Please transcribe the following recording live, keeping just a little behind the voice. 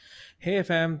Hey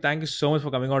FM, thank you so much for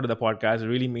coming on to the podcast. It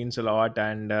really means a lot,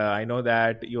 and I know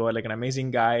that you are like an amazing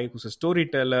guy who's a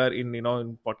storyteller in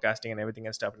podcasting and everything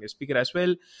and stuff, and you're a speaker as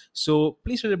well. So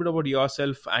please tell a bit about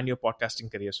yourself and your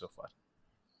podcasting career so far.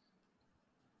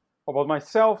 About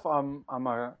myself, I'm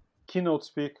a keynote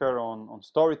speaker on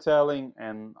storytelling,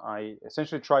 and I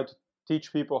essentially try to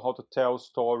teach people how to tell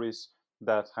stories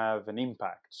that have an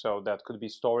impact. So that could be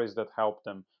stories that help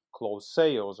them close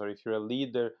sales, or if you're a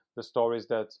leader, the stories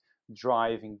that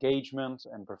drive engagement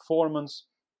and performance.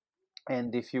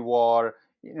 And if you are,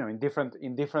 in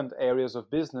different areas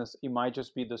of business, it might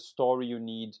just be the story you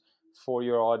need for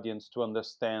your audience to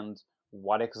understand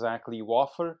what exactly you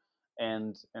offer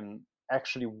and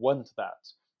actually want that.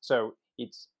 So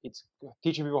it's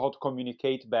teaching people how to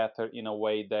communicate better in a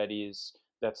way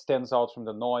that stands out from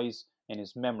the noise and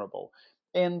is memorable.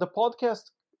 And the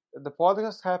podcast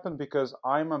happened because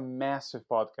I'm a massive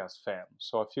podcast fan.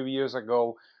 So a few years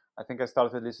ago, I think I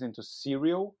started listening to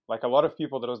Serial. Like a lot of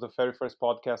people, that was the very first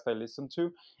podcast I listened to.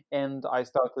 And I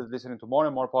started listening to more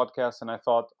and more podcasts, and I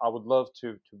thought I would love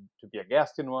to be a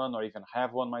guest in one or even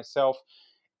have one myself.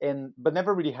 But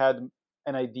never really had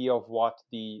an idea of what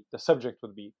the subject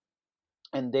would be.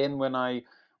 And then when I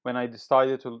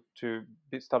decided to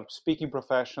start speaking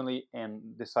professionally and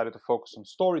decided to focus on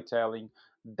storytelling,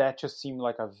 that just seemed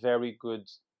like a very good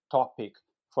topic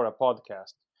for a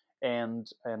podcast. And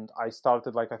I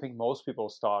started like I think most people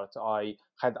start. I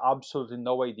had absolutely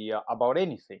no idea about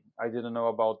anything. I didn't know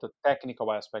about the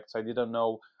technical aspects. I didn't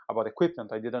know about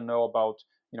equipment. I didn't know about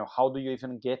how do you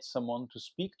even get someone to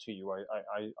speak to you.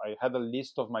 I had a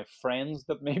list of my friends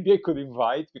that maybe I could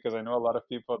invite, because I know a lot of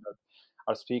people that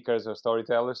are speakers or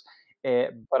storytellers.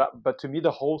 But to me,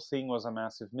 the whole thing was a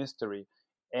massive mystery.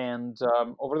 And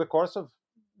over the course of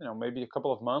maybe a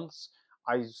couple of months,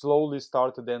 I slowly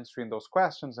started answering those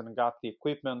questions and got the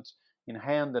equipment in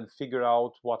hand and figured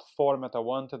out what format I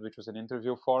wanted, which was an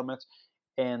interview format.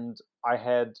 And I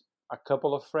had a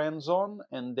couple of friends on,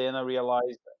 and then I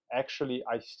realized actually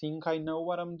I think I know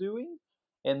what I'm doing.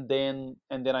 And then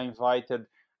I invited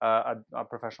a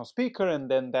professional speaker, and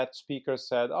then that speaker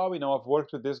said, "Oh, I've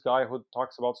worked with this guy who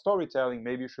talks about storytelling.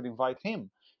 Maybe you should invite him."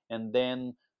 And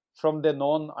then from then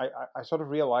on, I sort of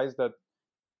realized that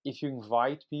if you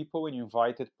invite people and you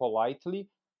invite it politely,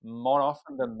 more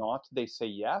often than not, they say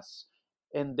yes.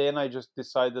 And then I just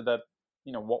decided that,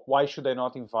 why should I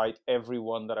not invite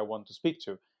everyone that I want to speak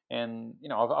to? And,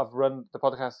 I've run the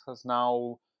podcast has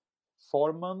now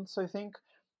 4 months, I think.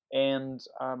 And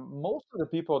most of the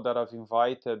people that I've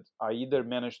invited, I either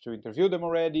managed to interview them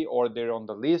already or they're on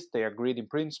the list. They agreed in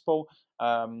principle.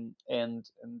 And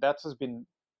that has been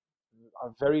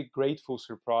a very grateful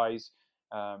surprise.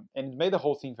 And it made the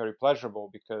whole thing very pleasurable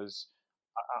because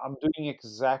I'm doing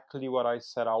exactly what I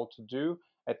set out to do,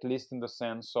 at least in the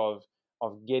sense of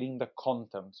getting the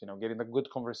content, getting the good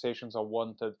conversations I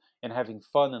wanted and having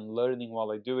fun and learning while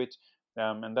I do it.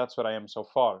 And that's what I am so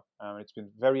far. It's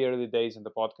been very early days in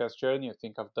the podcast journey. I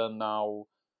think I've done now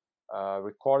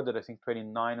recorded, I think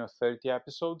 29 or 30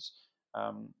 episodes.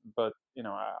 But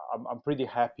I'm pretty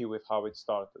happy with how it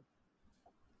started.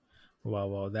 Wow,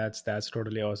 wow, that's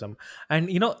totally awesome. And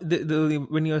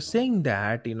when you're saying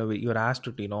that, you're asked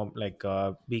to, like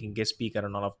being a guest speaker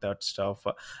and all of that stuff.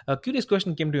 A curious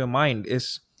question came to your mind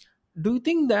is, do you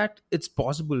think that it's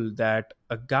possible that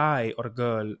a guy or a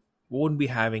girl won't be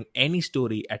having any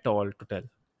story at all to tell?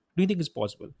 Do you think it's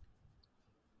possible?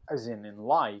 As in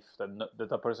life, that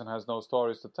a person has no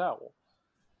stories to tell.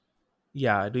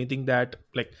 Yeah, do you think that,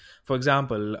 like, for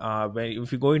example,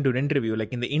 if you go into an interview,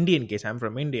 like in the Indian case, I'm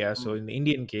from India, so Mm, in the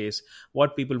Indian case,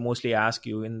 what people mostly ask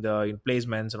you in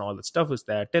placements and all that stuff is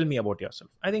that, tell me about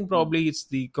yourself. I think mm, probably it's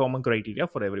the common criteria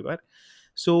for everywhere.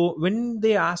 So when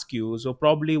they ask you, so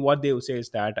probably what they will say is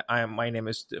that my name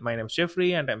is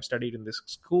Jeffrey, and I'm studied in this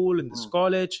school, in this mm.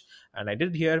 college, and I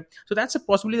did here. So that's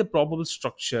possibly the probable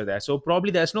structure there. So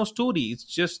probably there's no story, it's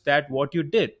just that what you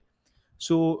did.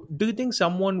 So, do you think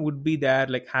someone would be there,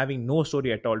 like having no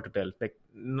story at all to tell, like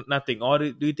nothing, or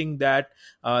do you think that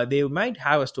they might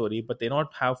have a story, but they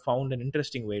not have found an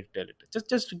interesting way to tell it?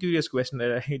 Just a curious question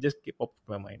that I just keep up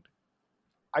in my mind.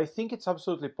 I think it's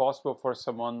absolutely possible for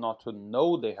someone not to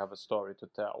know they have a story to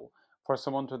tell. For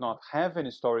someone to not have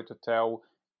any story to tell,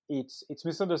 it's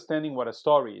misunderstanding what a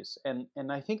story is.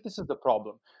 And I think this is the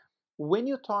problem. When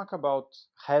you talk about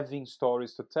having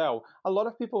stories to tell, a lot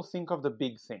of people think of the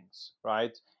big things,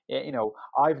 right?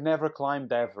 I've never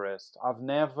climbed Everest. I've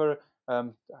never,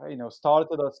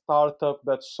 started a startup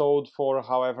that sold for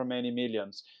however many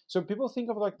millions. So people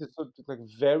think of like this, like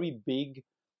very big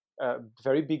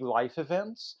life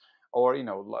events, or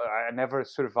I never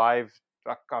survived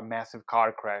a massive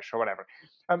car crash or whatever.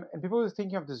 And people are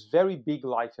thinking of these very big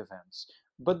life events.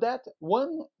 But that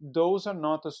one, those are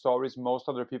not the stories most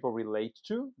other people relate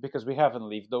to because we haven't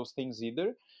lived those things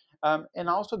either. And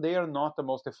also, they are not the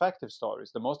most effective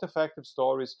stories. The most effective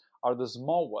stories are the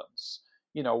small ones.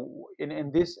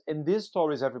 In these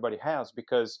stories everybody has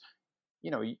because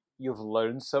you've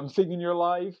learned something in your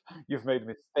life, you've made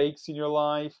mistakes in your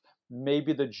life.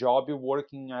 Maybe the job you're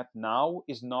working at now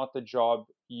is not the job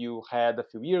you had a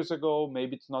few years ago.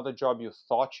 Maybe it's not the job you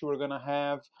thought you were going to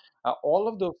have. All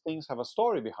of those things have a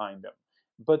story behind them.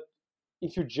 But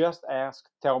if you just ask,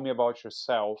 tell me about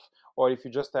yourself, or if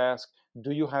you just ask,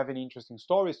 do you have any interesting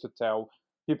stories to tell,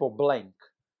 people blank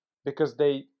because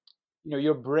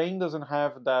your brain doesn't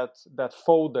have that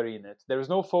folder in it. There is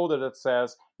no folder that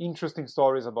says interesting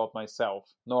stories about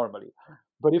myself normally.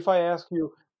 But if I ask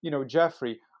you,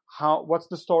 Jeffrey, what's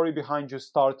the story behind you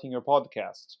starting your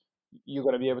podcast? You're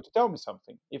going to be able to tell me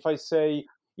something. If I say,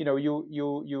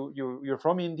 you're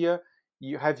from India,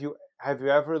 you have you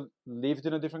ever lived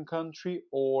in a different country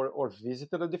or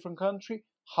visited a different country?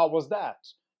 How was that?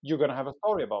 You're going to have a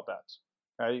story about that.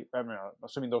 I mean,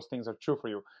 assuming those things are true for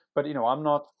you. But I'm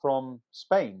not from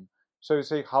Spain. So you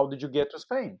say, how did you get to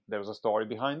Spain? There's a story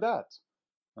behind that.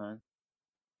 Right?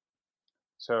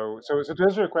 So to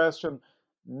answer your question,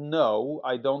 no,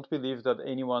 I don't believe that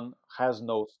anyone has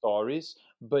no stories.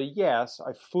 But yes,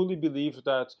 I fully believe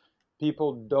that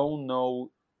people don't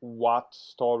know what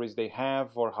stories they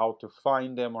have or how to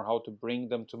find them or how to bring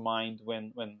them to mind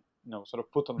when sort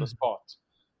of put on the spot.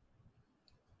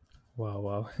 Wow,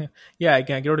 wow. Yeah, I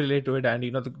can relate to it. And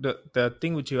the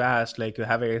thing which you asked, like,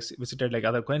 have I visited like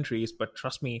other countries? But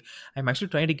trust me, I'm actually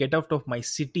trying to get out of my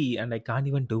city and I can't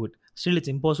even do it. Still, it's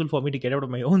impossible for me to get out of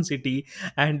my own city.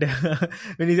 And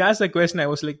when he asked the question, I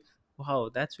was like, wow,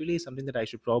 that's really something that I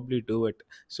should probably do it.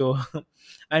 So,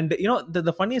 and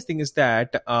the funniest thing is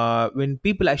that when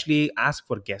people actually ask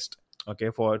for guests, okay,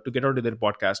 for to get onto their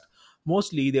podcast,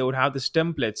 mostly they would have these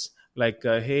templates like,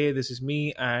 hey, this is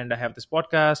me and I have this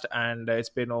podcast and it's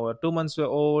been over 2 months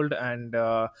old and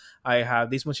I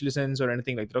have this much listens or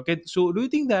anything like that. Okay, so do you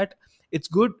think that it's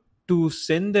good to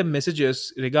send them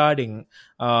messages regarding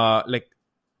like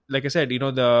I said,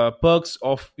 the perks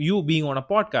of you being on a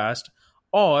podcast,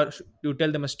 or you tell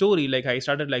them a story like, I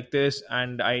started like this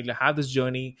and I have this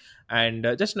journey, and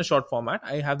just in a short format,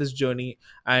 I have this journey,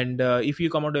 and if you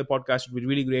come onto a podcast, it would be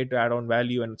really great to add on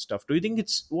value and stuff. Do you think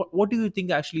what do you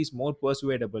think actually is more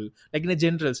persuadable, like in a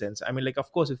general sense? I mean, like,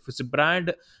 of course, if it's a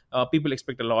brand, people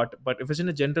expect a lot, but if it's in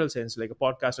a general sense, like a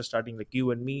podcaster starting like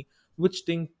you and me, which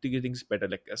thing do you think is better,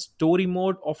 like a story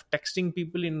mode of texting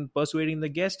people in persuading the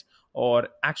guest, or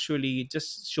actually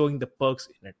just showing the perks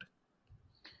in it?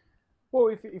 Well,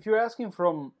 if you're asking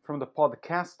from the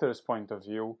podcaster's point of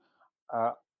view,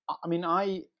 uh, I mean,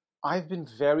 I've been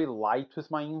very light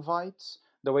with my invites.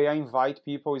 The way I invite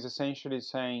people is essentially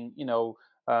saying,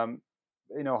 um,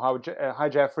 hi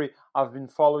Jeffrey, I've been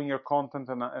following your content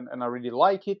and I really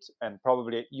like it, and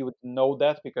probably you would know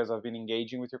that because I've been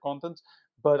engaging with your content.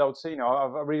 But I would say, I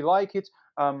really like it.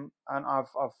 And I've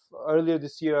earlier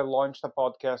this year I launched a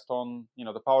podcast on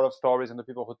the power of stories and the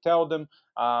people who tell them,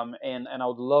 and I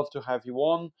would love to have you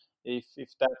on. If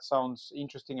that sounds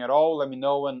interesting at all, let me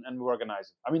know and we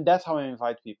organize it. I mean, that's how I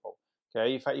invite people.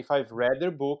 Okay, if I've read their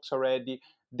books already,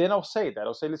 then I'll say that.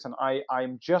 I'll say, listen,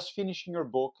 I'm just finishing your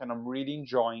book and I'm really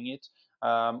enjoying it,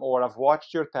 or I've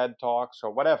watched your TED talks or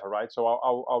whatever, right? So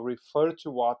I'll refer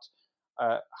to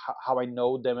how I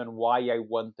know them and why I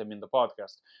want them in the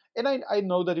podcast. And I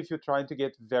know that if you're trying to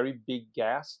get very big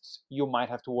guests, you might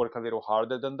have to work a little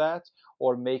harder than that,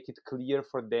 or make it clear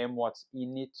for them what's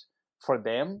in it for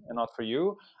them and not for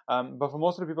you. But for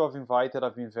most of the people I've invited,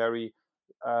 I've been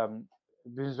um,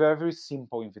 very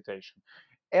simple invitation.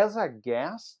 As a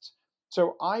guest,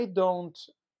 so I don't.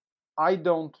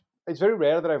 It's very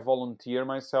rare that I volunteer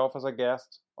myself as a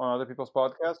guest on other people's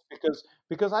podcasts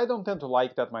because I don't tend to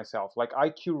like that myself. Like, I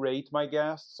curate my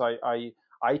guests. I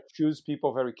choose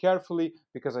people very carefully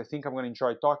because I think I'm going to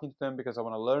enjoy talking to them, because I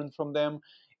want to learn from them.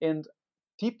 And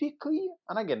typically,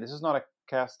 and again, this is not a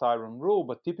cast iron rule,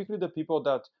 but typically the people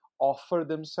that offer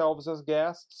themselves as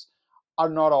guests are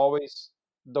not always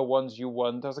the ones you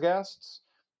want as guests.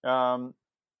 Um,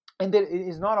 and it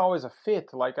is not always a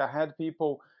fit. Like, I had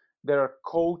people that are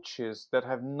coaches that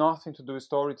have nothing to do with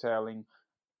storytelling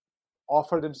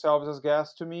offer themselves as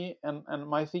guests to me, and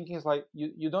my thinking is like,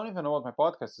 you don't even know what my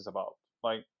podcast is about.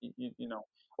 Like,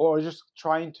 or just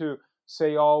trying to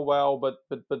say, oh well, but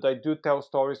I do tell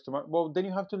stories to my, well, then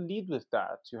you have to lead with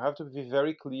that. You have to be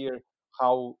very clear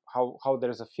how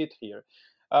there's a fit here.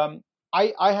 um,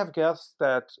 I have guests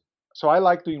that So I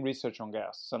like doing research on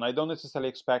guests, and I don't necessarily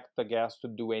expect the guest to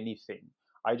do anything.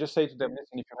 I just say to them,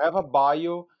 listen, if you have a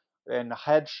bio and a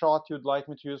headshot you'd like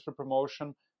me to use for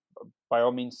promotion, by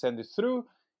all means send it through.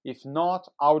 If not,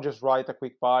 I'll just write a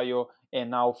quick bio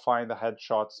and I'll find a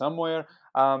headshot somewhere.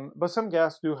 But some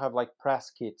guests do have like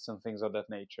press kits and things of that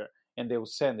nature, and they will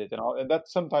send it, and that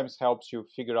sometimes helps you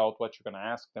figure out what you're going to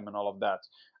ask them and all of that.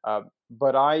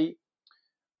 But I,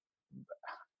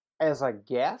 as a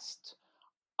guest,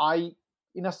 I,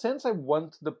 in a sense, I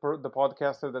want the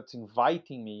podcaster that's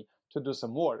inviting me to do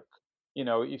some work.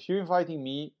 If you're inviting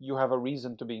me, you have a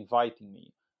reason to be inviting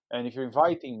me, and if you're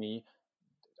inviting me,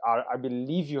 I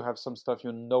believe you have some stuff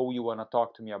you want to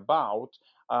talk to me about,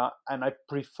 and I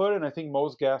prefer, and I think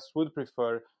most guests would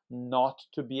prefer, not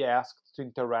to be asked to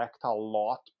interact a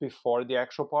lot before the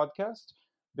actual podcast,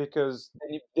 because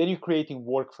then you're creating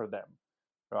work for them,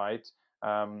 right?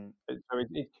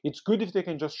 It's good if they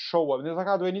can just show up. And they're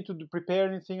like, do I need to prepare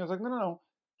anything? I was like, no, no, no,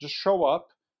 just show up.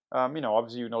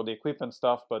 Obviously the equipment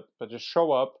stuff, but just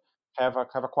show up. Have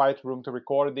a quiet room to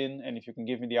record in, and if you can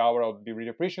give me the hour, I'll be really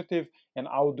appreciative, and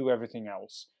I'll do everything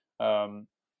else.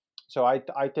 So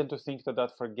I tend to think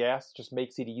that for guests just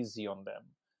makes it easy on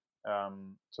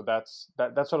them. So that's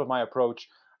sort of my approach.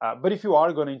 But if you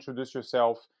are going to introduce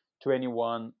yourself to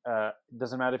anyone, it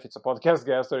doesn't matter if it's a podcast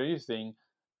guest or anything,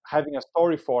 having a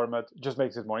story format just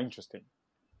makes it more interesting.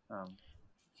 Um,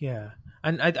 Yeah,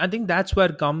 and I think that's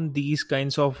where come these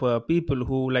kinds of people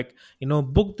who, like,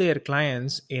 book their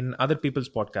clients in other people's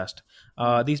podcast.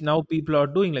 mm, These now people are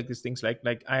doing like these things, like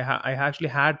I actually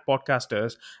had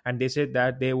podcasters, and they said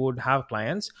that they would have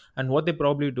clients, and what they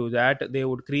probably do that they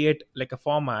would create like a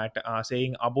format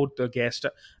saying about the guest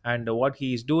and what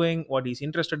he is doing, what he's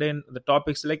interested in, the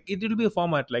topics. Like it will be a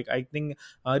format. Like I think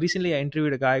recently I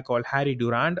interviewed a guy called Harry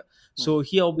Durand, mm, so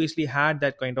he obviously had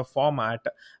that kind of format.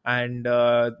 And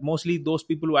mostly those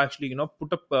people who actually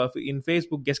put up in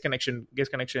Facebook guest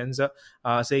connections,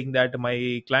 saying that my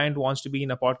client wants to be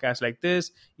in a podcast like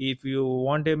this. If you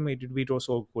want him, it would be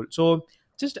so cool. So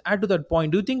just add to that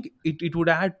point, do you think it would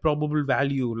add probable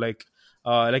value, like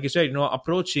you said,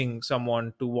 approaching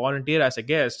someone to volunteer as a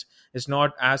guest is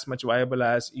not as much viable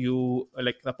as you,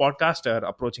 like the podcaster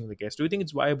approaching the guest? Do you think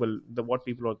it's viable, the what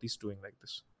people are these doing like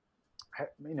this?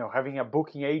 having a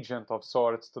booking agent of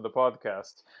sorts to the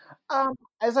podcast.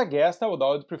 As a guest, I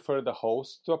would prefer the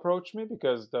host to approach me,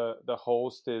 because the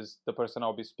host is the person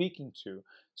I'll be speaking to.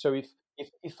 So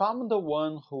if I'm the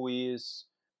one who is,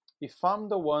 if I'm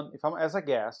as a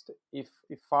guest, if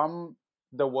I'm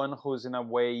the one who's in a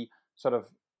way sort of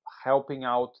helping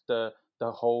out the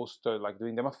host, or like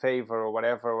doing them a favor or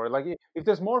whatever, or like if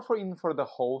there's more for the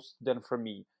host than for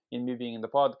me in me being in the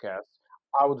podcast,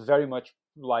 I would very much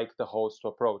like the host to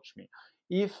approach me.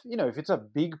 If it's a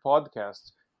big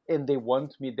podcast and they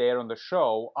want me there on the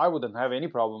show, I wouldn't have any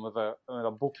problem with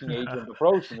a booking agent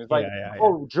approaching me. It's like, Yeah, yeah,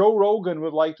 oh, Joe Rogan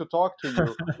would like to talk to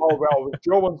you. Oh well, if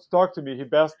Joe wants to talk to me, he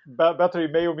better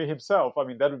email me himself. I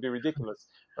mean, that would be ridiculous,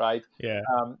 right? yeah.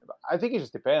 Um, I think it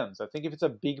just depends. I think if it's a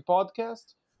big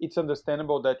podcast, it's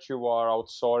understandable that you are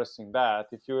outsourcing that.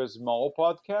 If you're a small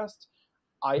podcast,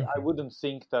 I Yeah. wouldn't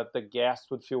think that the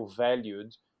guest would feel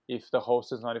valued if the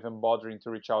host is not even bothering to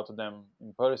reach out to them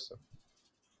in person.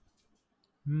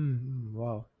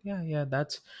 Wow. Yeah, yeah.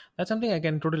 That's something I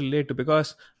can totally relate to,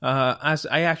 because as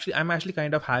I'm actually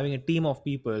kind of having a team of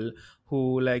people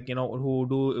who, like,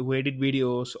 who edit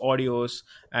videos, audios,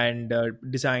 and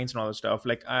designs and all that stuff.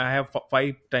 Like I have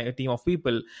team of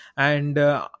people, and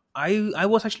I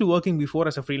was actually working before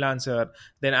as a freelancer.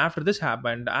 Then after this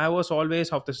happened, I was always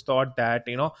of this thought that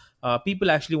people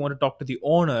actually want to talk to the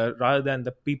owner rather than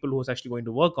the people who's actually going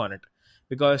to work on it,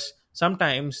 because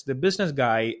sometimes the business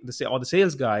guy, or the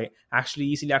sales guy, actually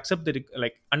easily accept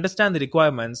like understand the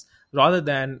requirements rather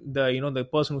than the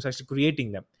person who's actually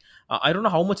creating them. I don't know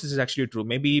how much this is actually true.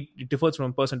 Maybe it differs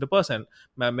from person to person.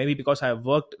 Maybe because I've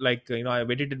worked, like,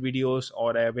 I've edited videos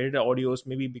or I've edited audios,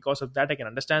 maybe because of that I can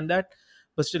understand that.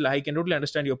 But still, I can totally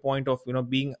understand your point of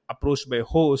being approached by a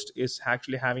host is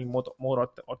actually having more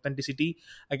authenticity,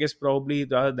 I guess, probably,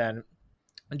 rather than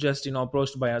just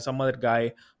approached by some other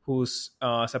guy who's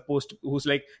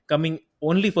like coming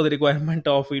only for the requirement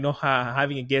of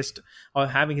having a guest or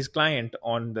having his client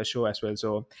on the show as well.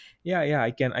 So yeah, yeah,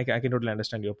 I can totally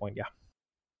understand your point. Yeah.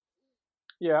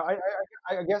 Yeah,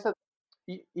 I guess that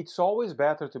it's always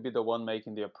better to be the one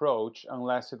making the approach,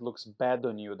 unless it looks bad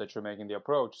on you that you're making the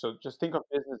approach. So just think of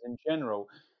business in general.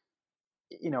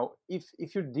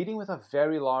 If you're dealing with a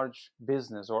very large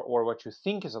business, or what you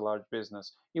think is a large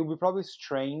business, it would be probably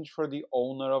strange for the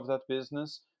owner of that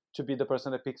business to be the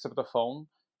person that picks up the phone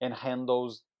and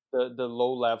handles the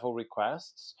low level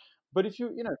requests. But if if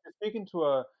you're speaking to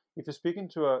a if you're speaking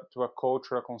to a coach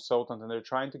or a consultant and they're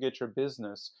trying to get your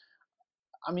business,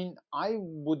 I mean, I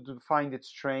would find it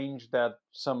strange that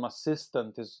some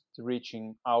assistant is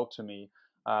reaching out to me,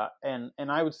 and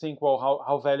I would think, well,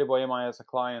 how valuable am I as a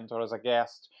client or as a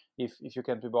guest if you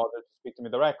can't be bothered to speak to me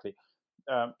directly?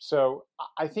 So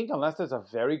I think unless there's a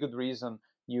very good reason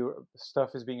your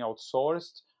stuff is being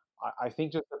outsourced, I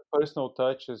think just the personal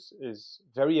touch is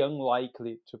very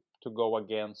unlikely to go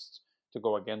against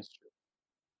you.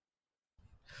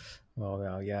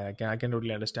 Well, yeah, I can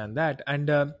totally understand that. And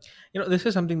this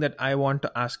is something that I want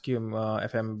to ask you,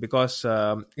 FM, because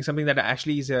it's something that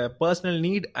actually is a personal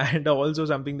need, and also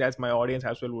something that my audience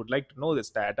as well would like to know.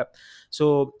 This that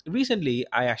so recently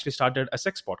I actually started a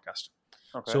sex podcast.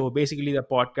 Okay. So basically the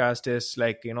podcast is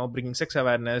like bringing sex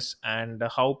awareness and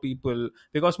how people,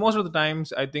 because most of the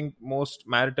times I think most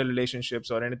marital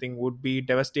relationships or anything would be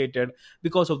devastated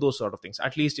because of those sort of things.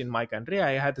 At least in my country,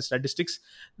 I had the statistics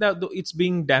that it's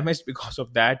being damaged because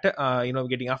of that,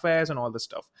 getting affairs and all the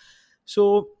stuff.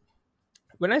 So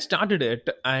when I started it,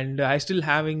 and I still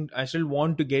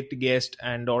want to get guest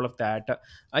and all of that,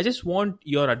 I just want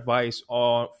your advice,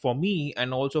 or for me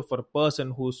and also for a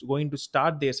person who's going to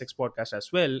start their sex podcast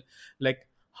as well, like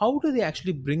how do they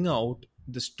actually bring out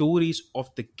the stories of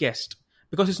the guest?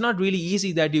 Because it's not really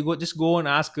easy that you go and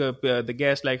ask the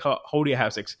guest like how do you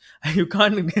have sex. You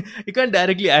can't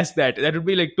directly ask that. That would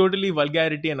be like totally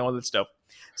vulgarity and all that stuff.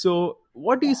 So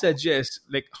what do you suggest,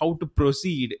 like how to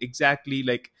proceed exactly,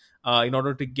 like in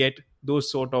order to get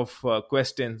those sort of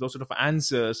questions, those sort of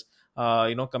answers,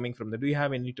 coming from there? Do you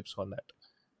have any tips on that?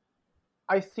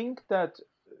 I think that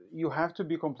you have to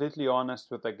be completely honest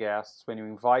with the guests when you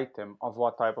invite them of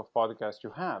what type of podcast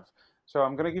you have. So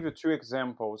I'm going to give you two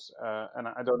examples, and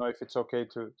I don't know if it's okay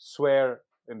to swear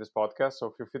in this podcast.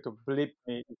 So feel free to bleep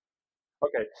me.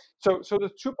 Okay. So the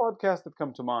two podcasts that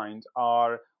come to mind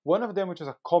are one of them, which is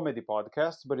a comedy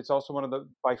podcast, but it's also one of the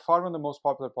by far one of the most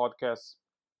popular podcasts,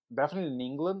 definitely in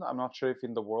England. I'm not sure if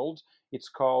in the world. It's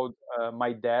called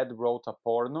 "My Dad Wrote a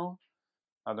Porno."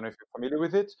 I don't know if you're familiar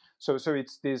with it. So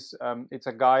it's this. It's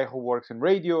a guy who works in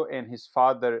radio, and his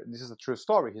father. This is a true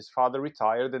story. His father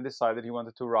retired and decided he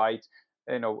wanted to write,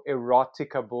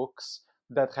 erotica books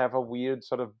that have a weird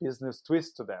sort of business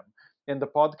twist to them. And the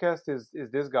podcast is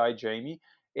this guy Jamie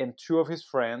and two of his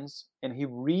friends, and he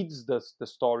reads the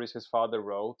stories his father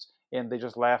wrote, and they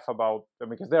just laugh about them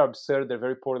because they're absurd. They're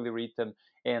very poorly written,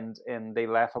 and they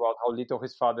laugh about how little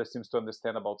his father seems to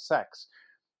understand about sex,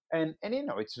 and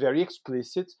it's very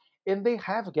explicit, and they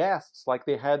have guests, like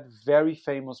they had very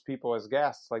famous people as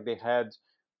guests, like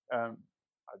um,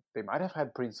 they might have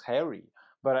had Prince Harry,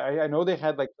 but I know they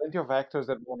had like plenty of actors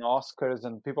that won Oscars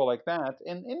and people like that,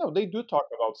 and they do talk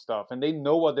about stuff and they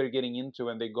know what they're getting into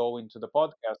when they go into the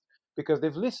podcast because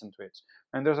they've listened to it.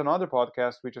 And there's another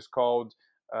podcast which is called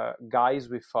Guys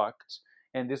We Fucked,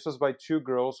 and this was by two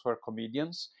girls who are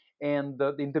comedians. And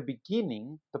in the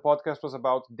beginning, the podcast was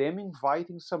about them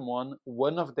inviting someone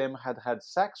one of them had had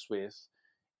sex with,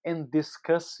 and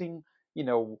discussing,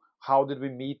 how did we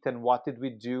meet and what did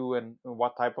we do and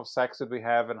what type of sex did we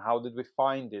have and how did we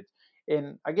find it.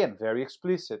 And again, very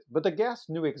explicit. But the guests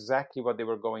knew exactly what they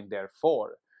were going there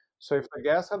for. So if the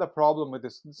guest had a problem with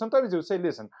this, sometimes they would say,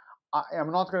 listen, I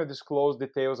am not going to disclose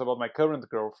details about my current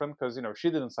girlfriend because, she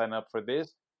didn't sign up for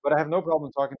this. But I have no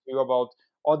problem talking to you about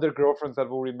other girlfriends that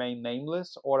will remain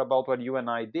nameless or about what you and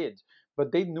I did.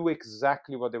 But they knew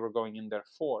exactly what they were going in there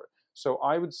for. So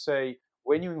I would say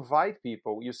when you invite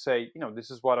people, you say, this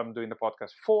is what I'm doing the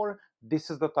podcast for. This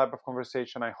is the type of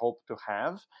conversation I hope to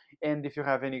have. And if you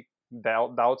have any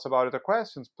doubts about it or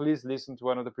questions, please listen to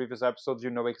one of the previous episodes.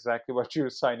 You know exactly what you're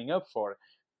signing up for.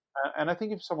 And I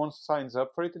think if someone signs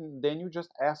up for it, then you just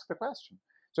ask the question.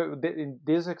 So in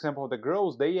this example of the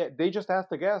girls, they just ask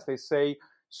the guest. They say,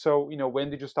 so when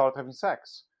did you start having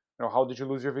sex? How did you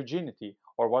lose your virginity?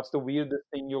 Or what's the weirdest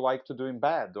thing you like to do in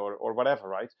bed, or whatever,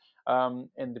 right?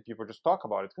 And the people just talk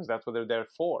about it because that's what they're there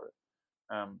for.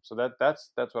 So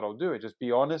that's what I'll do. Just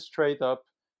be honest, straight up,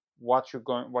 what you're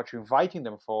inviting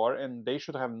them for, and they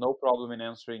should have no problem in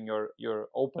answering your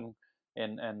open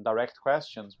and direct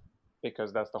questions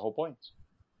because that's the whole point.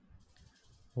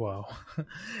 Wow,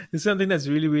 this is something that's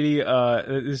really, really,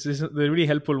 this is a really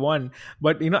helpful one.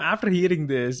 But after hearing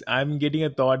this, I'm getting a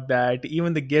thought that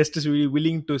even the guest is really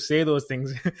willing to say those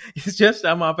things. It's just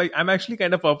I'm actually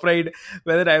kind of afraid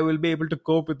whether I will be able to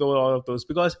cope with all of those,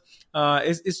 because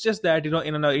it's just that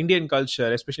in our Indian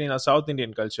culture, especially in our South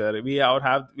Indian culture, we are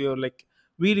like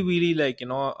really, really like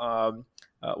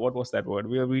what was that word?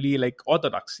 We are really like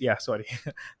orthodox. Yeah, sorry,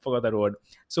 forgot that word.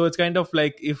 So it's kind of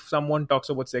like if someone talks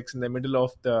about sex in the middle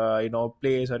of the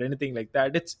plays or anything like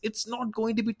that, it's not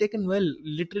going to be taken well.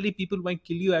 Literally, people might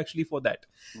kill you actually for that.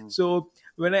 Mm. So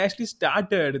when I actually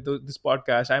started this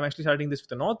podcast, I'm actually starting this with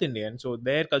the North Indian, so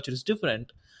their culture is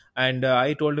different. And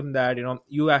I told him that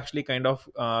you actually kind of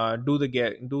do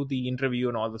the interview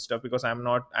and all the stuff, because I'm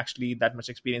not actually that much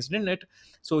experienced in it.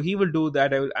 So he will do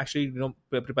that. I will actually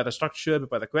prepare the structure,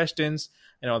 prepare the questions,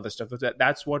 and all the stuff. So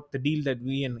that's what the deal that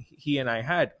we and he and I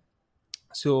had.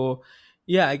 So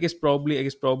yeah, I guess probably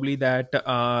that.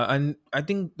 And I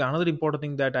think the another important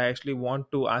thing that I actually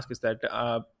want to ask is that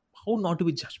how not to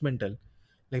be judgmental.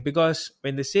 Like, because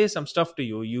when they say some stuff to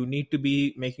you, you need to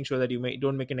be making sure that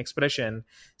don't make an expression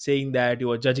saying that you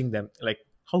are judging them, like,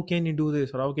 how can you do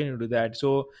this or how can you do that.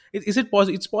 So is it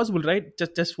possible? It's possible, right?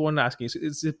 Just want to ask you,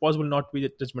 is it possible not to be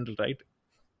judgmental, right?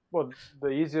 Well, the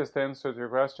easiest answer to your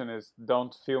question is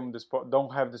don't film this.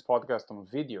 Don't have this podcast on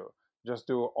video. Just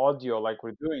do audio like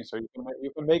we're doing. So you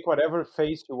can make whatever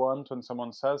face you want when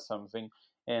someone says something,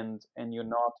 and you're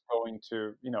not going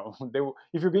to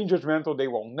if you're being judgmental, they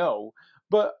won't know.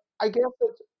 But I guess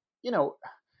that you know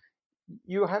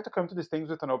you have to come to these things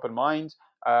with an open mind.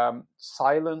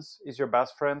 Silence is your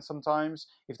best friend sometimes.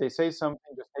 If they say something,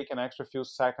 just take an extra few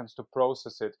seconds to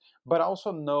process it, but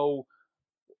also know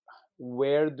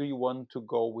where do you want to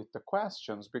go with the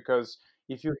questions. Because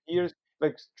if you hear,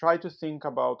 like, try to think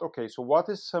about, okay, so what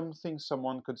is something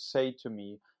someone could say to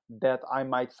me that I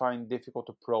might find difficult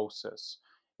to process,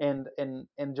 and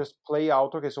just play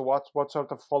out, okay, so what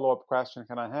sort of follow-up question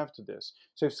can I have to this.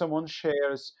 So if someone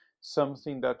shares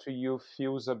something that to you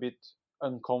feels a bit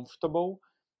uncomfortable,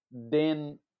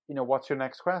 then what's your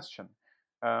next question.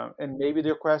 And maybe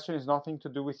their question is nothing to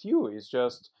do with you. It's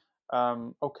just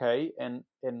okay, and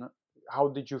how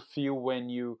did you feel when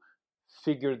you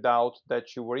figured out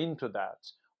that you were into that,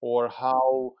 or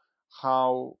how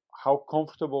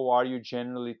comfortable are you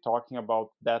generally talking about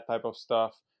that type of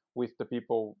stuff with the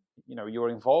people you're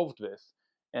involved with.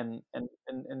 And then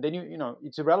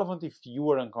it's irrelevant if you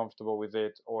are uncomfortable with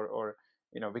it, or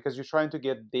because you're trying to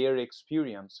get their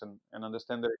experience and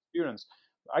understand their experience.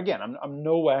 Again, I'm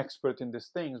no expert in these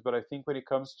things, but I think when it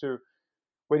comes to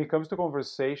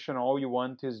conversation, all you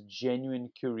want is genuine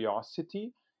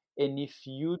curiosity. And if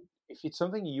it's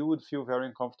something you would feel very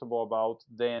uncomfortable about,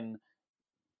 then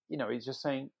it's just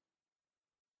saying,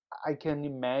 I can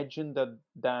imagine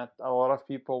that a lot of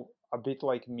people a bit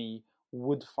like me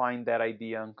would find that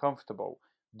idea uncomfortable.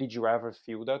 Did you ever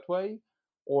feel that way,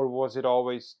 or did it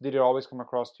always come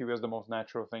across to you as the most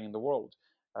natural thing in the world?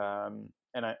 And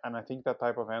I think that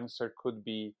type of answer could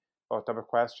be, or type of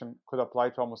question could apply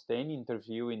to almost any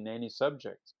interview in any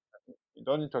subject. You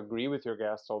don't need to agree with your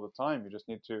guests all the time. You just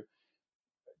need to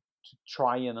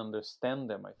try and understand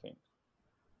them, I think.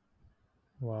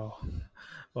 Wow.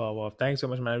 Wow, wow. Thanks so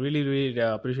much, man. I really, really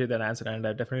appreciate that answer, and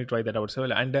I definitely try that out. So,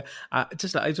 and I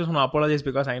just want to apologize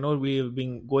because I know we've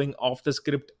been going off the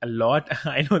script a lot.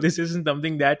 I know this isn't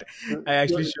something that I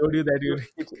It's actually your, showed you that you.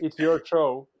 it's your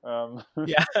show.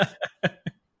 Yeah.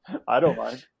 I don't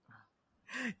mind.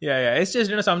 Yeah. It's just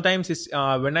sometimes it's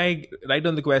when I write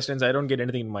on the questions, I don't get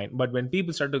anything in mind. But when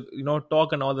people start to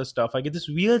talk and all the stuff, I get this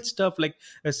weird stuff like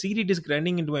a CD disk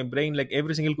running into my brain. Like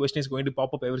every single question is going to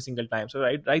pop up every single time. So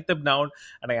I write them down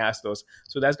and I ask those.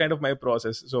 So that's kind of my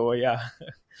process. So yeah,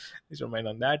 please don't mind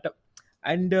on that.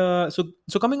 And so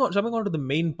coming on to the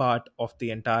main part of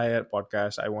the entire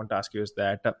podcast, I want to ask you is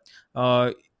that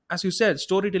uh, as you said,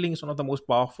 storytelling is one of the most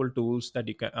powerful tools that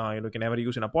you can ever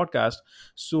use in a podcast.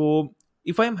 So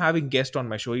if I'm having guest on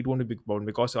my show, it won't be big problem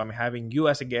because I'm having you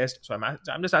as a guest. So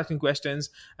I'm just asking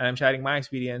questions and I'm sharing my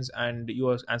experience, and you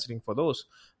are answering for those.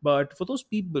 But for those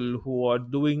people who are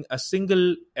doing a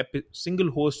single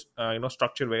host,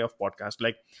 structured way of podcast,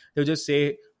 like they'll just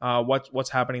say what's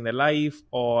happening in their life,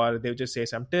 or they'll just say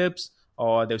some tips,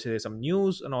 or they'll say some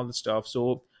news and all the stuff.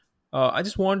 So I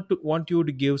just want you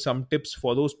to give some tips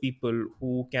for those people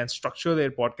who can structure their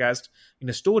podcast in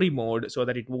a story mode so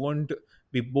that it won't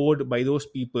be bored by those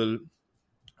people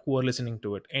who are listening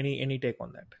to it. Any take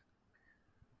on that?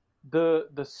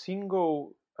 The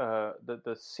single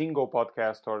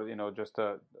podcast, or just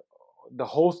the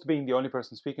host being the only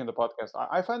person speaking the podcast,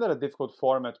 I find that a difficult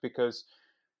format, because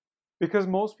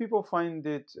most people find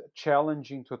it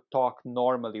challenging to talk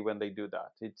normally when they do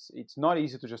that. It's not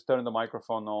easy to just turn the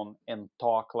microphone on and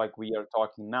talk like we are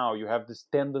talking now. You have this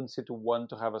tendency to want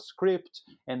to have a script,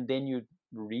 and then you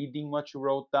reading what you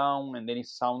wrote down, and then it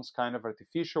sounds kind of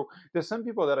artificial. There's some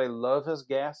people that I love as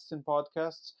guests in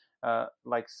podcasts,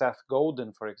 like Seth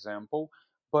Godin, for example.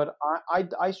 But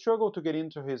I struggle to get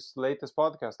into his latest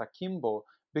podcast, Akimbo,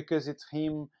 because it's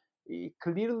him. It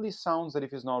clearly sounds that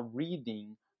if he's not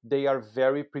reading, they are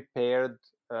very prepared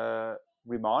uh,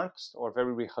 remarks or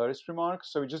very rehearsed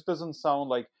remarks. So it just doesn't sound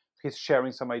like he's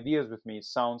sharing some ideas with me. It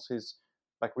sounds he's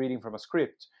like reading from a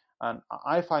script, and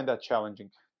I find that challenging.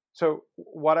 So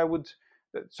what I would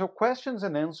so questions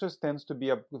and answers tends to be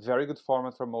a very good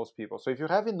format for most people. So if you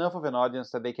have enough of an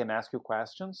audience that they can ask you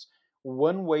questions,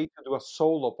 one way to do a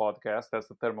solo podcast, that's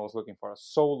the term I was looking for, a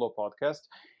solo podcast,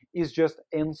 is just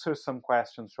answer some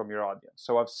questions from your audience.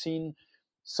 So I've seen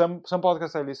some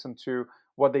podcasts I listen to,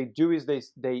 what they do is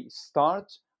they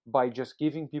start by just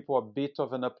giving people a bit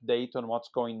of an update on what's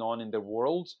going on in the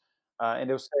world, and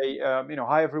they'll say,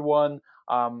 hi everyone.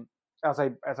 Um, as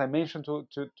I mentioned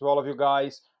to all of you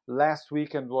guys, last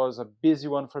weekend was a busy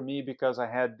one for me because I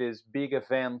had this big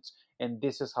event, and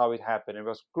this is how it happened. It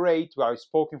was great. I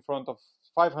spoke in front of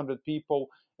 500 people,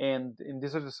 and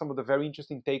these are some of the very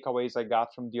interesting takeaways I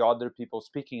got from the other people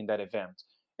speaking in that event.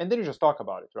 And then you just talk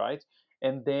about it, right?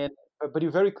 And then, but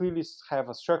you very clearly have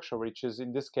a structure, which is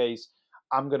in this case,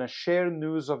 I'm going to share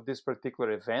news of this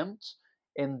particular event,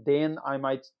 and then I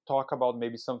might talk about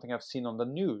maybe something I've seen on the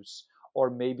news, or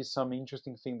maybe some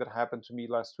interesting thing that happened to me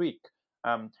last week.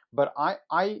 But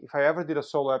if I ever did a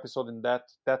solo episode in that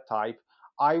type,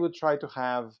 I would try to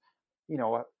have,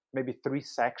 maybe three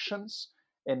sections,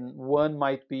 and one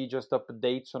might be just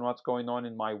updates on what's going on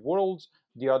in my world.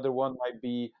 The other one might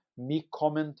be me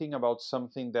commenting about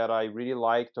something that I really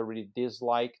liked or really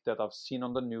disliked that I've seen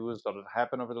on the news or that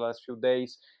happened over the last few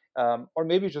days, or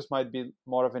maybe it just might be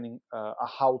more of a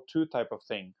how-to type of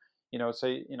thing.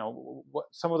 Say,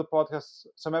 some of the podcasts,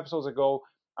 some episodes ago,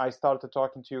 I started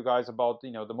talking to you guys about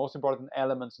the most important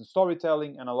elements in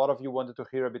storytelling, and a lot of you wanted to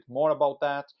hear a bit more about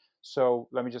that. So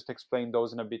let me just explain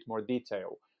those in a bit more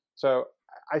detail. So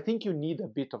I think you need a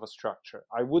bit of a structure.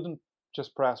 I wouldn't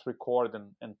just press record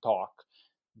and talk,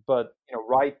 but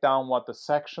write down what the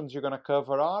sections you're going to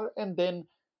cover are, and then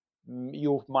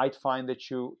you might find that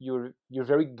you're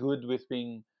very good with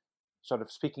being sort of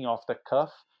speaking off the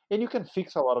cuff, and you can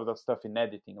fix a lot of that stuff in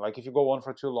editing. Like if you go on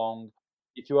for too long,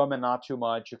 if you and not too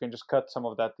much, you can just cut some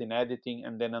of that in editing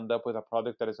and then end up with a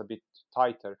product that is a bit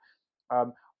tighter.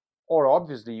 um, or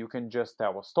obviously you can just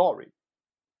tell a story,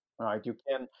 right?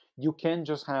 You can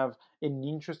just have an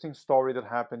interesting story that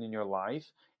happened in your life,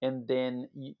 and then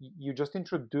you just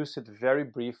introduce it very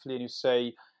briefly, and you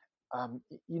say,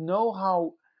 you know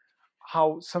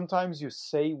how sometimes you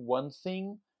say one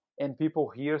thing and people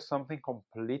hear something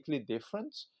completely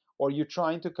different, or you're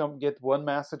trying to come get one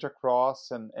message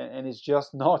across, and it's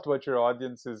just not what your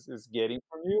audience is getting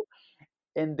from you.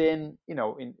 And then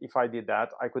if I did that,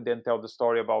 I could then tell the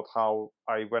story about how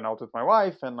I went out with my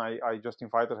wife, and I just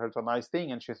invited her to a nice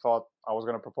thing, and she thought I was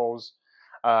going to propose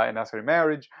and ask her in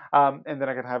marriage. And then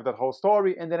I could have that whole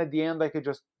story, and then at the end I could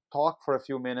just talk for a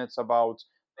few minutes about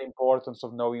the importance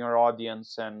of knowing our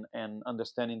audience, and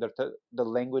understanding the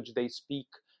language they speak,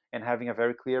 and having a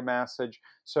very clear message.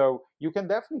 So you can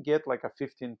definitely get like a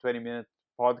 15-20 minute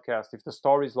podcast if the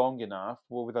story is long enough,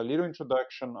 with a little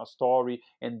introduction, a story,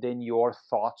 and then your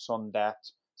thoughts on that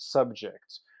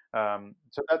subject.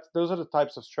 So those are the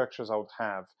types of structures I would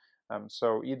have.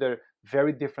 So either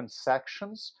very different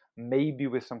sections, maybe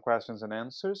with some questions and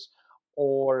answers,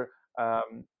 or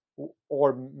um,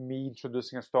 or me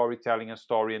introducing a story, telling a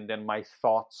story, and then my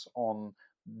thoughts on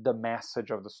the message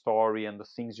of the story and the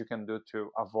things you can do to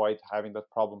avoid having that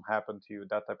problem happen to you,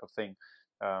 that type of thing.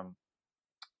 Um,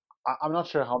 I'm not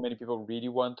sure how many people really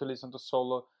want to listen to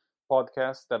solo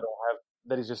podcasts that don't have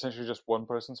that is essentially just one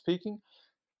person speaking.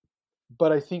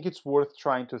 But I think it's worth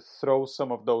trying to throw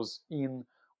some of those in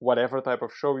whatever type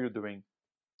of show you're doing,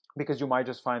 because you might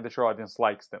just find that your audience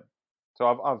likes them. So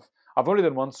I've only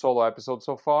done one solo episode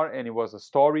so far, and it was a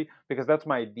story, because that's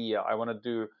my idea. I want to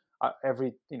do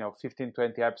every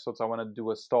 15-20 episodes. I want to do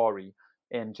a story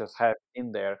and just have it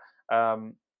in there.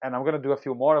 And I'm gonna do a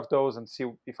few more of those and see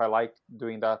if I like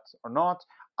doing that or not.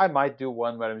 I might do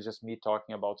one where it's just me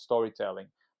talking about storytelling,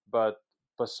 but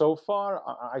so far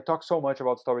I talk so much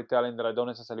about storytelling that I don't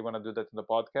necessarily want to do that in the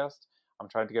podcast. I'm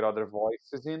trying to get other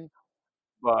voices in,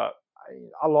 but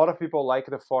a lot of people like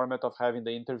the format of having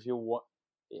the interview,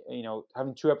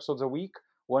 having two episodes a week.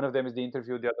 One of them is the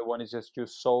interview, the other one is just you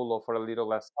solo for a little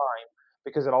less time,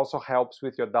 because it also helps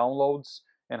with your downloads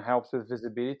and helps with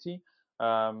visibility,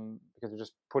 because you're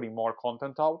just putting more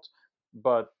content out.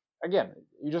 But again,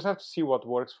 you just have to see what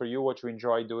works for you, what you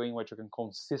enjoy doing, what you can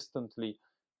consistently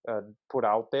put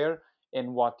out there,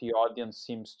 and what the audience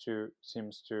seems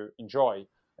to enjoy,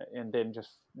 and then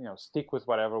just stick with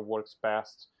whatever works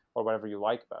best or whatever you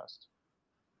like best.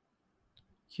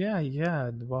 Yeah,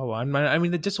 yeah, wow. And I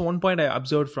mean, just one point I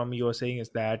observed from you saying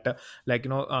is that,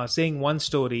 saying one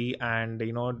story and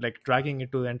like dragging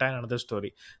it to the entire another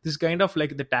story. This is kind of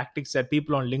like the tactics that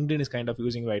people on LinkedIn is kind of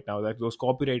using right now. That those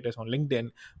copywriters on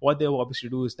LinkedIn, what they will obviously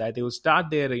do is that they will start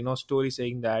their story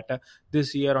saying that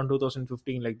this year on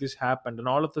 2015, like this happened, and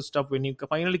all of the stuff. When you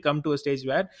finally come to a stage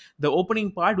where the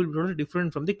opening part will be totally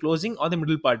different from the closing or the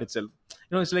middle part itself.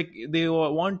 It's like they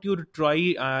want you to try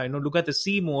look at the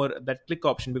see more, that click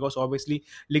option, because obviously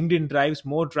LinkedIn drives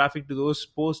more traffic to those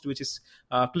posts which is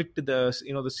click to the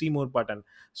the see more button.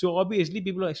 So obviously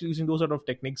people are actually using those sort of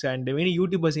techniques, and many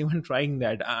YouTubers even trying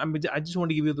that. I just want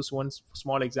to give you this one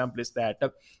small example is that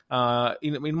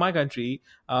in my country,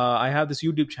 I have this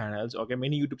YouTube channels. Okay,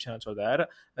 many YouTube channels are there.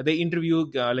 They interview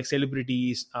like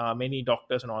celebrities, many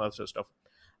doctors and all that sort of stuff.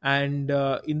 And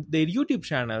in their YouTube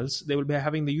channels, they will be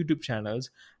having the YouTube channels,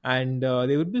 and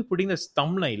they would be putting this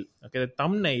thumbnail. Okay, the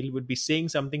thumbnail would be saying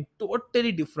something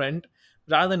totally different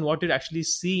rather than what you're actually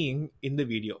seeing in the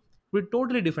video. It would be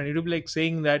totally different. It would be like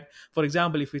saying that, for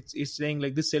example, if it's saying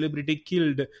like this celebrity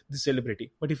killed this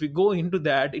celebrity, but if we go into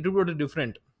that, it would be totally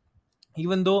different.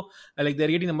 Even though like they're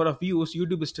getting number of views,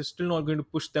 YouTube is still not going to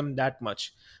push them that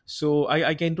much. So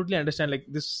I can totally understand, like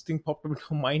this thing popped up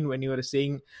into mind when you were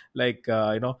saying like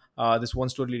this one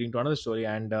story leading to another story.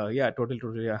 And yeah, totally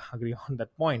agree on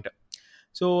that point.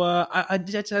 So I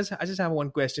just have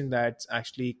one question that's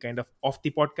actually kind of off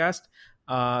the podcast.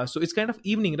 So it's kind of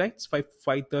evening, right? It's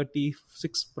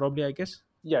 5:36 probably, I guess.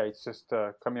 Yeah, it's just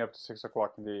coming up to 6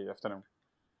 o'clock in the afternoon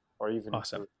or evening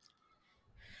Awesome. too.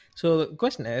 So the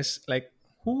question is like,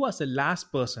 who was the last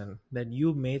person that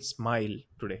you made smile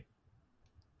today?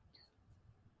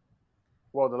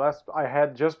 Well, the last I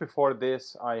had just before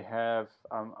this,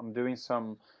 I'm doing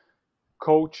some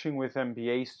coaching with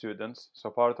MBA students. So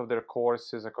part of their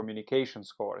course is a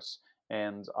communications course,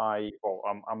 and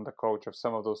I'm the coach of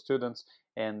some of those students,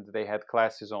 and they had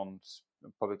classes on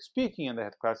public speaking, and they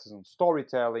had classes on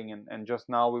storytelling, and just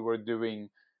now we were doing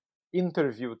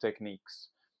interview techniques,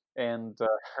 and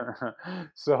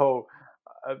so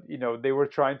they were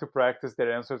trying to practice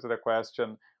their answer to the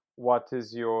question, what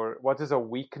is a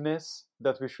weakness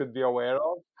that we should be aware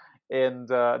of? And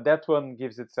that one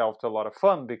gives itself to a lot of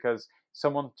fun because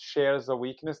someone shares a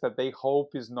weakness that they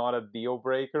hope is not a deal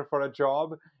breaker for a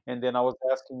job, and then I was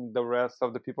asking the rest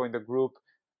of the people in the group,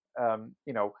 um,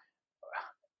 you know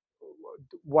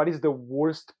what is the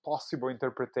worst possible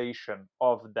interpretation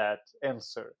of that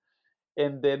answer?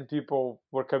 And then people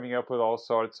were coming up with all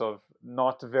sorts of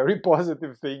not very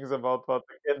positive things about what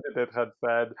the candidate had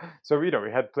said. So we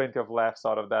had plenty of laughs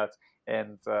out of that,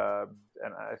 and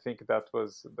I think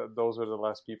those were the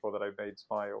last people that I made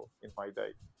smile in my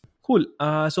day. Cool.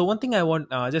 So one thing I want,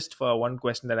 just for one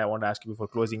question that I want to ask you before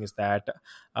closing is that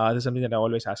this is something that I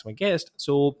always ask my guest.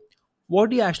 So, what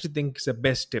do you actually think is the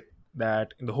best tip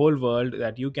that in the whole world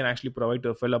that you can actually provide to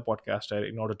a fellow podcaster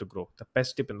in order to grow? The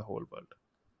best tip in the whole world.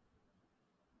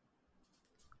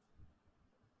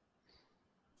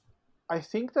 I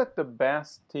think that the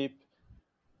best tip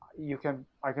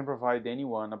I can provide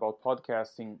anyone about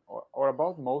podcasting or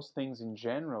about most things in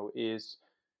general is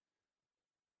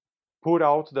put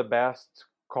out the best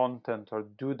content or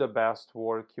do the best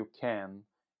work you can.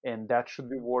 And that should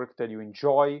be work that you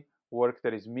enjoy, work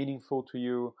that is meaningful to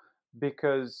you.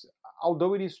 Because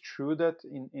although it is true that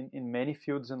in many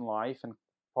fields in life, and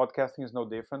podcasting is no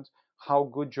different, how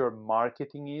good your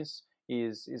marketing is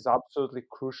absolutely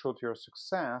crucial to your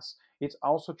success. It's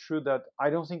also true that I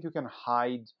don't think you can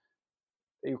hide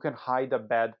a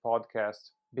bad podcast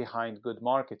behind good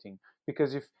marketing,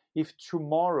 because if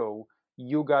tomorrow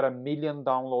you got 1 million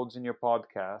downloads in your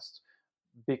podcast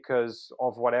because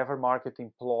of whatever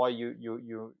marketing ploy you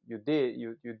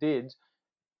did,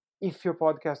 if your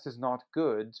podcast is not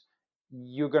good,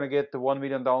 you're going to get the 1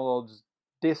 million downloads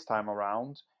this time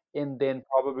around, and then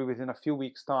probably within a few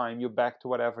weeks time you're back to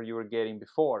whatever you were getting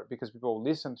before because people will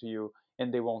listen to you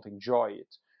and they won't enjoy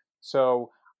it.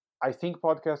 So I think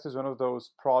podcast is one of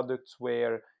those products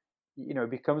where it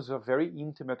becomes a very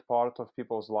intimate part of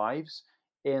people's lives,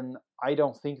 and I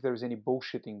don't think there's any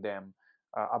bullshitting them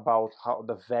about how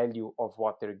the value of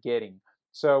what they're getting.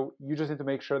 So you just need to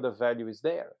make sure the value is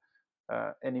there.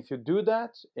 And if you do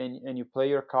that and you play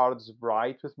your cards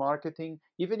right with marketing,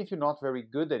 even if you're not very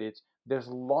good at it, there's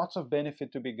lots of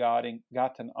benefit to be gotten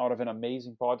out of an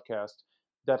amazing podcast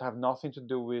that have nothing to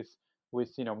do with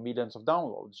millions of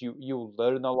downloads. You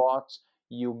learn a lot.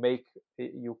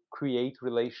 You create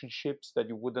relationships that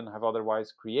you wouldn't have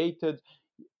otherwise created.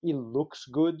 It looks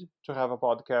good to have a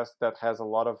podcast that has a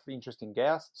lot of interesting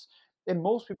guests. And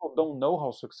most people don't know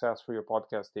how successful your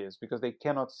podcast is because they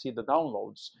cannot see the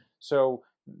downloads. So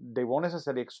they won't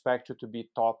necessarily expect you to be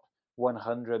top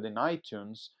 100 in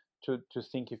iTunes to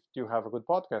think if you have a good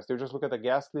podcast. They'll just look at the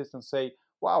guest list and say,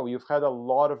 wow, you've had a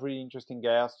lot of really interesting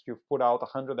guests. You've put out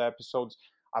 100 episodes.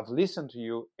 I've listened to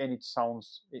you and it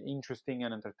sounds interesting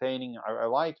and entertaining. I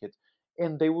like it.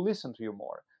 And they will listen to you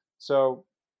more. So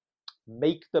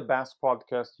make the best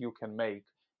podcast you can make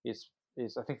is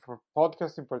I think for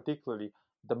podcasting particularly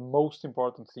the most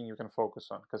important thing you can focus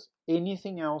on, because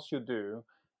anything else you do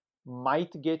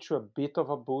might get you a bit of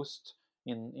a boost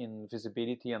in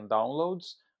visibility and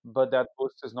downloads, but that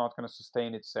boost is not going to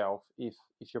sustain itself if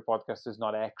your podcast is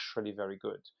not actually very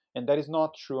good. And that is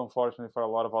not true, unfortunately, for a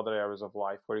lot of other areas of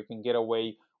life where you can get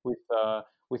away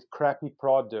with crappy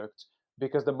product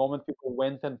because the moment people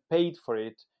went and paid for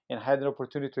it and had an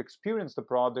opportunity to experience the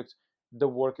product, the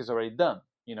work is already done.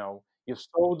 You know, you've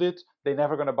sold it, they're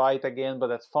never going to buy it again, but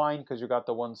that's fine because you got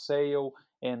the one sale,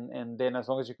 and then as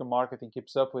long as your marketing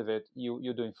keeps up with it,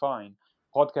 you're doing fine.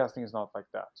 Podcasting is not like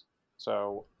that.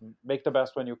 So make the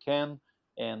best when you can,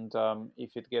 and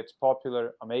if it gets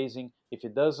popular, amazing. If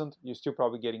it doesn't, you're still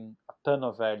probably getting a ton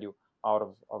of value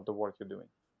out of the work you're doing.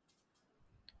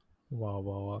 Wow,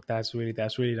 wow, wow. That's really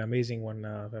an amazing one.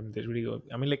 That's really good.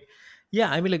 I mean, like,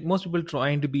 yeah, I mean, like most people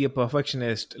trying to be a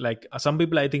perfectionist. Like some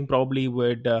people, I think probably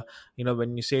would,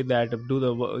 when you say that, do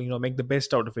the, make the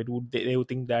best out of it. They would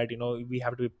think that we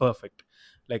have to be perfect.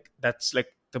 Like that's like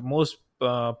the most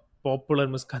popular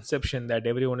misconception that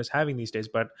everyone is having these days.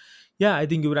 But yeah, I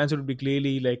think your answer would be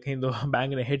clearly like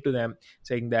banging ahead to them,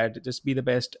 saying that just be the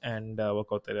best and work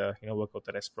out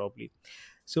the rest probably.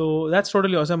 So that's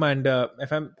totally awesome. And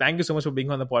FM, thank you so much for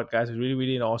being on the podcast. It's really,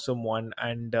 really an awesome one.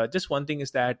 And just one thing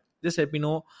is that just let me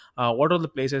know what are the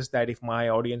places that if my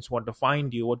audience want to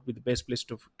find you, what would be the best place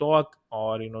to talk,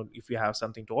 or if you have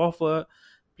something to offer,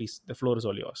 please, the floor is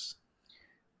all yours.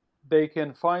 They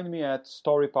can find me at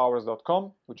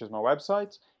storypowers.com, which is my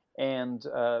website, and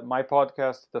my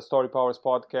podcast, the Story Powers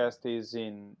podcast, is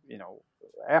in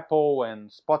Apple and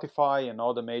Spotify and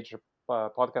all the major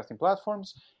podcasting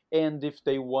platforms. And if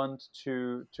they want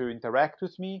to interact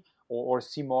with me or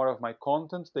see more of my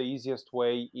content, the easiest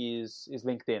way is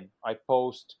LinkedIn. I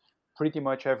post pretty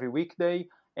much every weekday,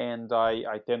 and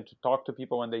I tend to talk to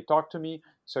people when they talk to me.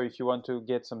 So if you want to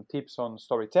get some tips on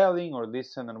storytelling or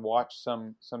listen and watch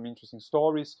some interesting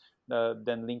stories, then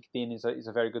LinkedIn is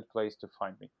a very good place to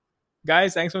find me.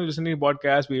 Guys, thanks for listening to the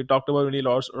podcast. We talked about really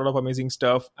lot of amazing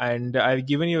stuff, and I've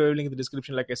given you a link in the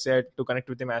description, like I said, to connect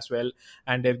with him as well.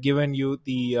 And I've given you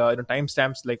the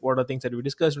timestamps, like what are things that we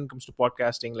discussed when it comes to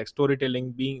podcasting, like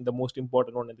storytelling being the most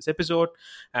important one in this episode.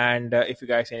 And if you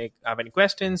guys have any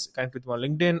questions, connect with me on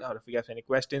LinkedIn, or if you have any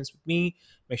questions with me,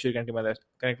 make sure you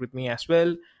connect with me as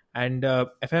well. And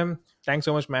FM, thanks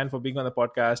so much, man, for being on the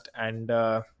podcast.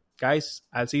 And guys,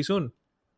 I'll see you soon.